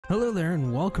Hello there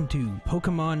and welcome to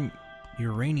Pokemon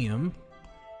Uranium.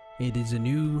 It is a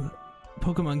new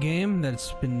Pokemon game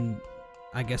that's been,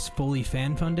 I guess, fully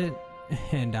fan-funded,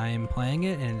 and I am playing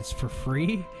it, and it's for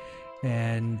free.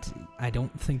 And I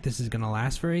don't think this is gonna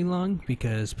last very long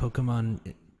because Pokemon,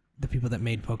 the people that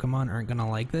made Pokemon aren't gonna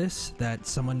like this, that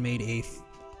someone made a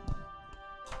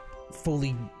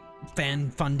fully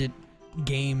fan-funded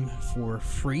game for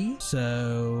free.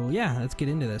 So yeah, let's get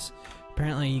into this.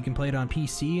 Apparently you can play it on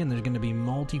PC and there's going to be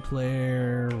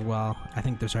multiplayer. Well, I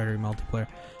think there's already multiplayer.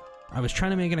 I was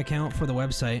trying to make an account for the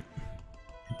website,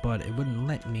 but it wouldn't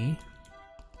let me.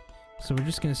 So we're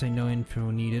just going to say no info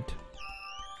needed.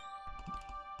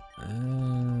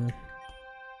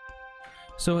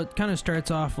 So it kind of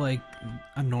starts off like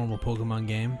a normal Pokemon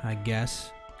game, I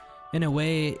guess. In a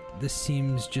way, this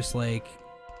seems just like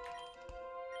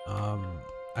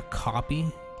a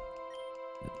copy,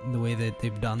 the way that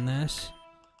they've done this,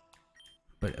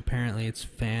 but apparently it's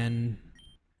fan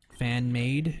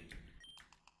made.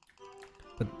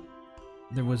 But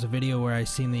there was a video where I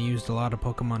seen they used a lot of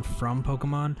Pokemon from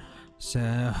Pokemon, so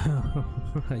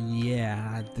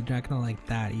yeah, they're not gonna like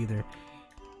that either.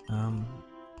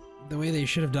 The way they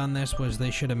should have done this was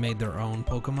they should have made their own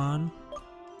Pokemon,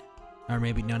 or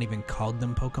maybe not even called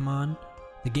them Pokemon.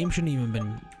 The game shouldn't even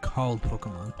been called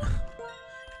Pokemon.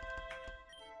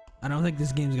 I don't think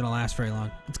this game's gonna last very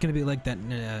long. It's gonna be like that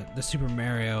the Super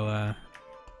Mario,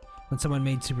 when someone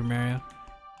made Super Mario.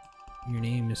 Your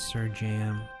name is Sir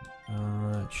Jam.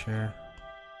 Sure.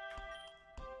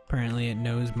 Apparently it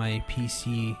knows my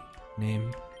PC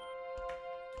name.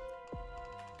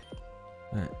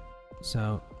 Alright,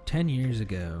 so 10 years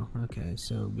ago. Okay,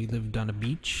 so we lived on a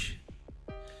beach.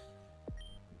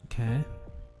 Okay.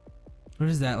 What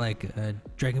is that, like a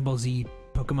Dragon Ball Z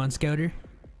Pokemon Scouter?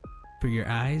 For your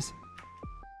eyes?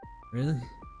 Really?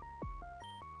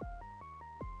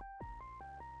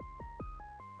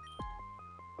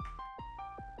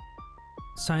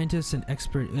 Scientists and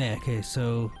expert. Yeah, okay,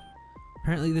 so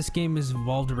apparently this game is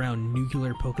evolved around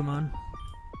nuclear Pokemon.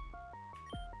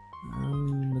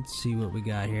 Let's see what we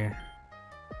got here.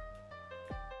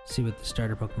 See what the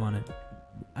starter Pokemon is.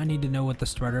 I need to know what the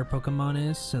starter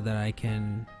Pokemon is so that I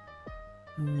can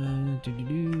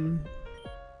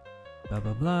blah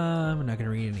blah blah. We're not gonna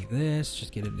read any of this,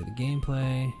 just get into the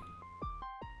gameplay.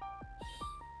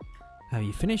 Have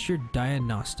you finished your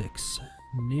diagnostics?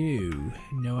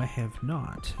 No, I have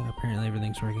not. Apparently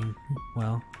everything's working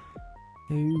well.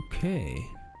 Okay.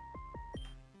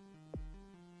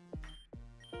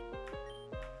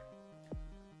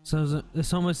 So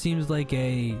this almost seems like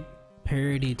a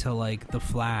parody to like The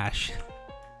Flash.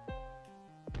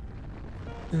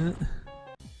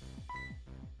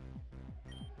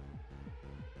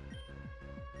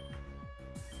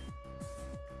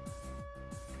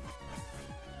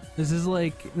 This is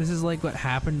like what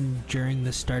happened during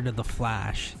the start of The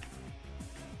Flash.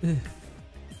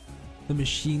 The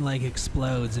machine like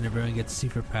explodes and everyone gets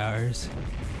superpowers.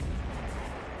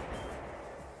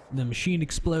 The machine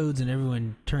explodes and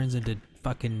everyone turns into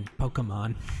fucking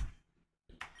Pokemon.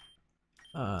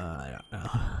 I don't know.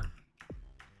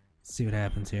 Let's see what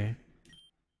happens here.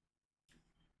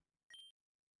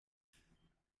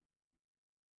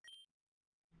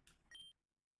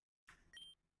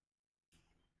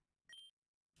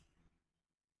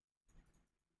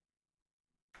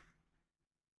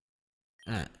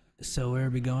 So where are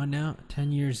we going now?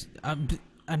 10 years,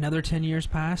 another 10 years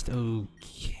passed?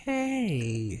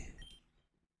 Okay.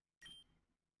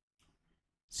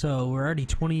 So we're already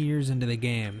 20 years into the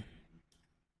game.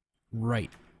 Right.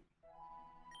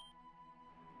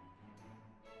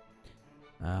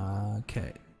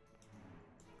 Okay.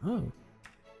 Oh.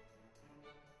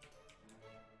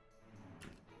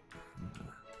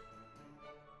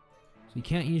 So you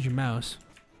can't use your mouse.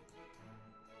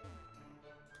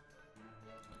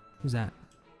 Who's that?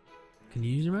 Can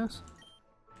you use your mouse?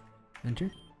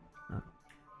 Enter? Oh.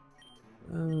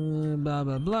 Blah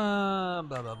blah blah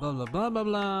blah blah blah blah blah blah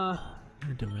blah.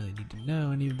 I don't really need to know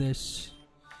any of this.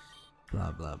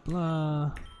 Blah blah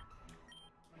blah.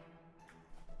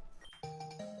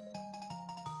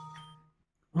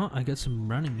 Oh, I got some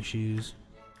running shoes.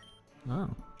 Oh.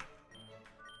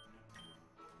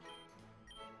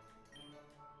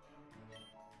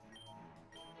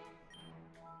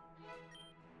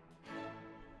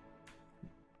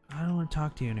 I don't want to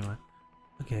talk to you anymore.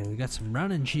 Okay, we got some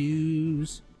running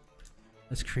shoes.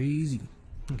 That's crazy.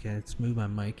 Okay, let's move my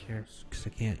mic here because I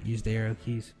can't use the arrow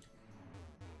keys.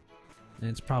 And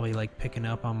it's probably like picking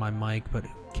up on my mic, but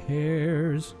who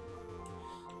cares?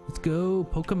 Let's go,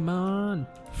 Pokemon!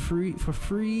 Free for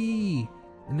free!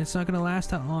 And it's not gonna last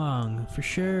that long. For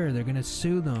sure, they're gonna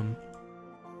sue them.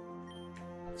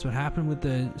 That's what happened with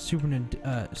the Super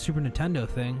Nintendo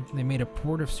thing. They made a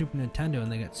port of Super Nintendo and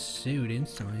they got sued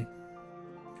instantly.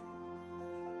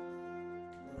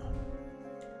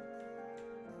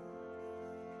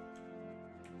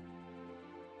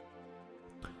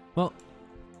 Well,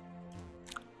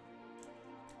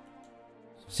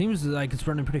 seems like it's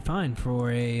running pretty fine for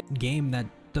a game that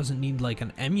doesn't need like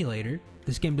an emulator.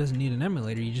 This game doesn't need an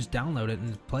emulator, you just download it and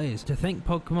it plays. To think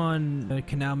Pokemon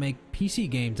can now make PC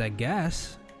games, I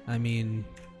guess. I mean,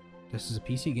 this is a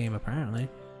PC game apparently.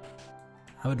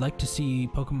 I would like to see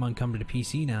Pokemon come to the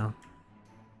PC now,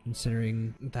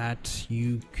 considering that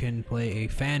you can play a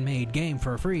fan-made game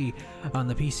for free on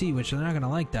the PC, which they're not gonna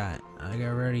like that. I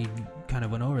already kind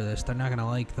of went over this. They're not gonna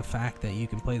like the fact that you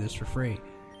can play this for free.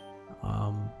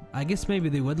 I guess maybe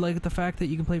they would like the fact that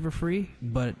you can play for free,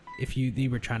 but if they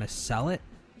were trying to sell it,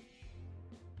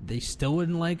 they still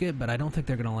wouldn't like it, but I don't think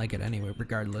they're gonna like it anyway,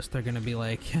 regardless. They're gonna be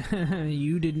like,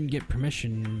 you didn't get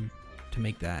permission to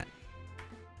make that.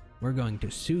 We're going to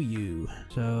sue you.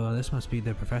 So this must be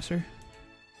the professor.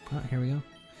 Oh, here we go.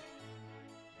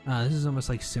 This is almost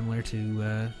like similar to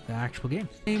the actual game.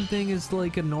 Same thing as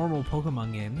like a normal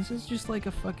Pokemon game. This is just like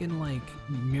a fucking like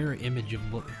mirror image of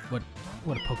what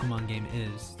a Pokemon game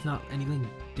is. It's not anything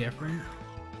different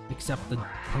except the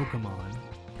Pokemon,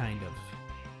 kind of.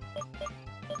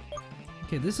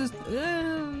 Okay, this is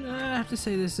I have to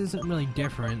say this isn't really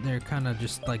different. They're kind of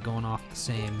just like going off the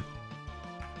same.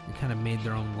 They kind of made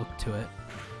their own look to it.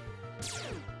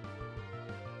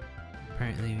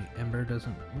 Apparently Ember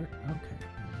doesn't work. Okay,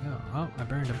 there we go. Oh, I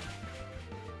burned him.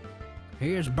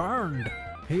 He is burned.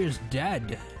 He is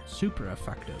dead. Super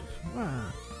effective.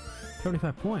 Ah,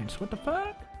 35 points. What the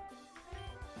fuck?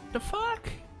 The fuck?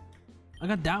 I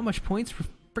got that much points for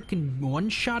freaking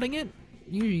one-shotting it?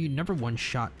 You never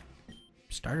one-shot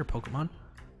starter Pokemon.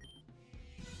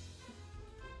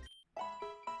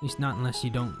 At least not unless you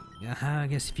don't. I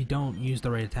guess if you don't use the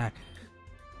right attack,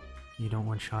 you don't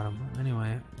one-shot him.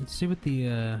 Anyway, let's see what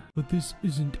the but this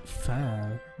isn't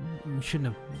fair. You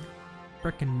shouldn't have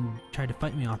frickin' tried to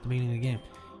fight me off the beginning of the game.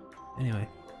 Anyway.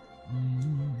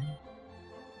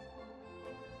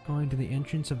 Going to the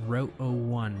entrance of Route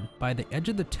 01. By the edge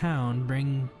of the town,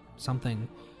 bring something.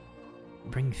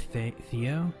 Bring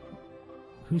Theo?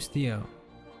 Who's Theo?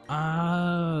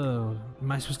 Oh,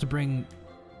 am I supposed to bring...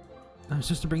 I'm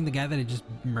supposed to bring the guy that I just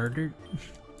murdered?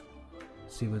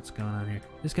 See what's going on here.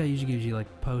 This guy usually gives you like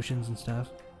potions and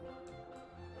stuff.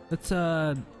 Let's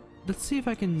see if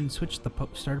I can switch the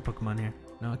starter Pokemon here.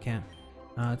 No, I can't.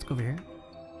 Let's go over here.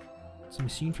 Some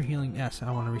machine for healing. Yes,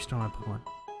 I want to restore my Pokemon.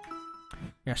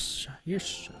 Yes,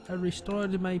 yes, I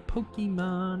restored my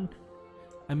Pokemon.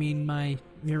 I mean my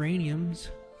uraniums.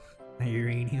 My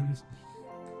uraniums.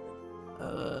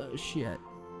 Shit.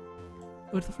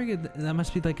 What the frick? That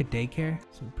must be like a daycare.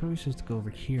 So I'm probably supposed to go over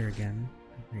here again.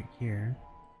 Right here.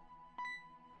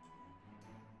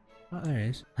 Oh, there it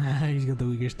is. He's got the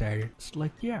weaker starter. It's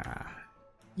like, yeah,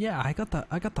 I got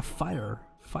the fire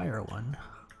one.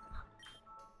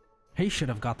 He should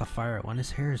have got the fire one.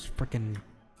 His hair is freaking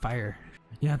fire.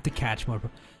 You have to catch more.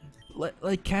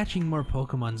 Like catching more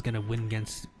Pokemon's gonna win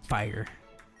against fire.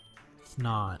 It's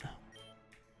not.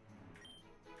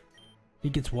 He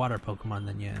gets water Pokemon,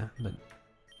 then yeah, but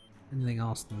anything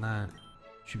else than that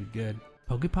should be good.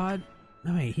 Pokepod?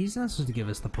 No wait, he's not supposed to give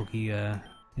us the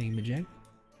thingamajig.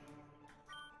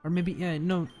 Or maybe, yeah,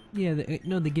 no, yeah,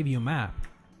 no, they give you a map.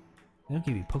 They don't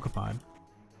give you Pokepod.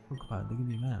 They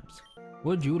give you maps.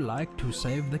 Would you like to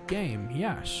save the game?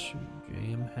 Yes,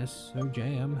 JM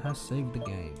has saved the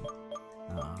game.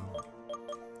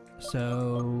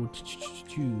 So,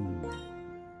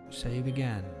 save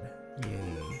again.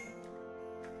 Yay.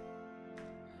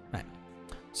 Right.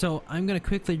 So I'm gonna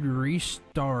quickly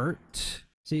restart.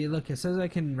 See, look, it says I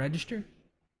can register,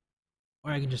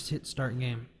 or I can just hit start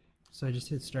game. So I just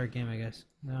hit start game, I guess.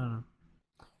 I don't know.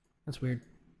 That's weird.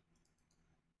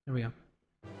 There we go.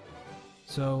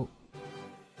 So,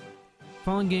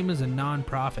 Fallen Game is a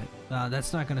non-profit.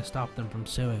 That's not gonna stop them from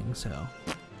suing, so.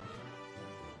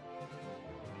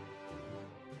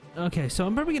 Okay, so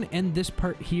I'm probably gonna end this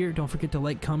part here. Don't forget to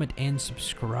like, comment, and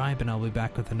subscribe, and I'll be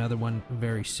back with another one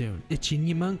very soon.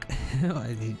 Chinyamunk?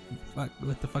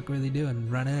 What the fuck were they doing?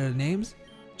 Run out of names?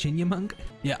 Chinyamunk?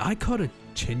 Yeah, I caught a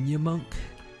Chinyamunk.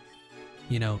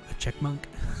 You know, a checkmunk.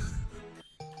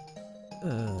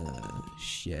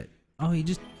 Shit. Oh, he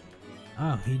just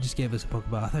gave us a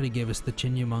Pokeball. I thought he gave us the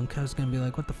Chinyamunk. I was gonna be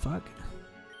like, what the fuck?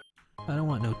 I don't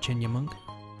want no Chinyamunk.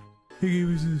 He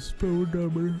gave us his phone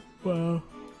number. Wow.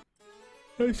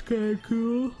 That's kinda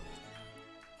cool.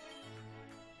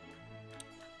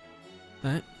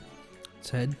 Alright, let's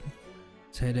head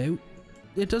out.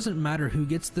 It doesn't matter who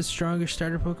gets the strongest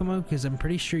starter Pokemon, because I'm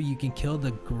pretty sure you can kill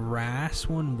the grass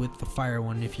one with the fire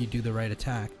one if you do the right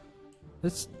attack.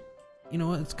 You know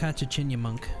what, let's catch a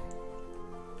Chinyamunk.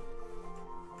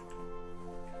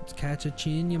 Let's catch a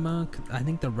Chinyamunk. I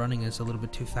think the running is a little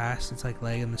bit too fast, it's like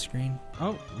lagging the screen.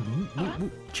 Oh,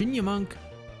 Chinyamunk!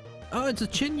 Oh, it's a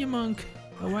Chinyamunk!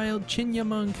 A wild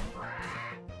Chinyamunk!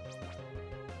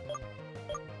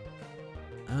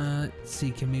 Let's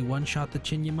see, can we one-shot the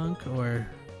Chinyamunk, or...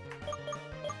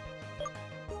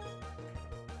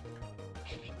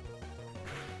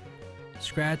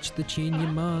 Scratch the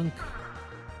Chinyamunk!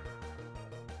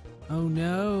 Oh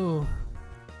no!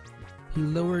 He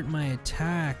lowered my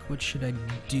attack, what should I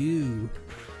do?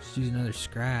 Just use another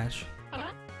scratch.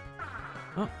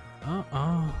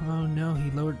 Oh no,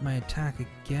 he lowered my attack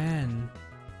again.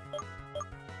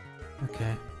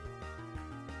 Okay.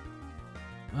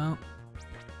 Well...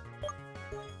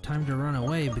 Time to run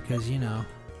away because, you know,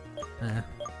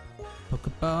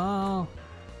 Pokeball!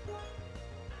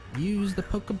 Use the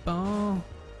Pokeball!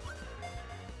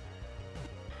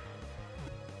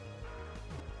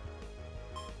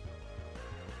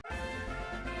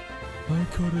 I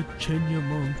caught a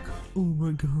Chinyamunk! Oh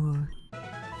my god!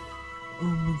 Oh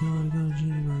my god, I got a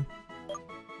Chinyamunk!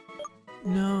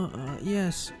 No,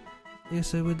 yes,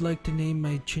 I would like to name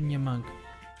my Chinyamunk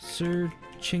Sir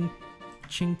Chinyamunk.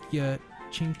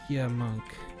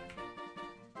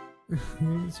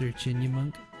 Sir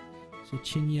Chinyamunk. So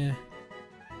Chinyamunk.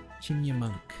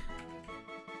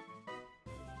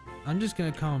 I'm just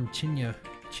gonna call him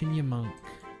Chinyamunk.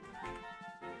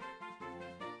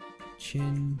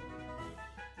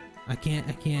 I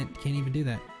can't even do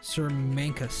that. Sir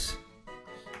Mankus.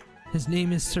 His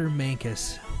name is Sir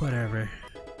Mankus. Whatever.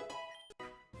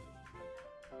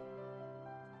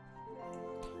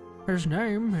 His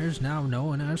name is now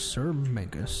known as Sir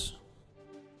Mankus.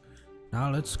 Now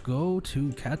let's go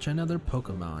to catch another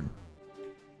Pokemon.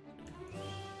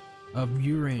 Of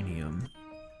uranium.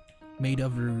 Made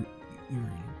of uranium.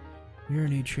 You're a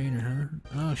new trainer,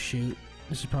 huh? Oh shoot.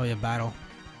 This is probably a battle.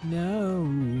 No.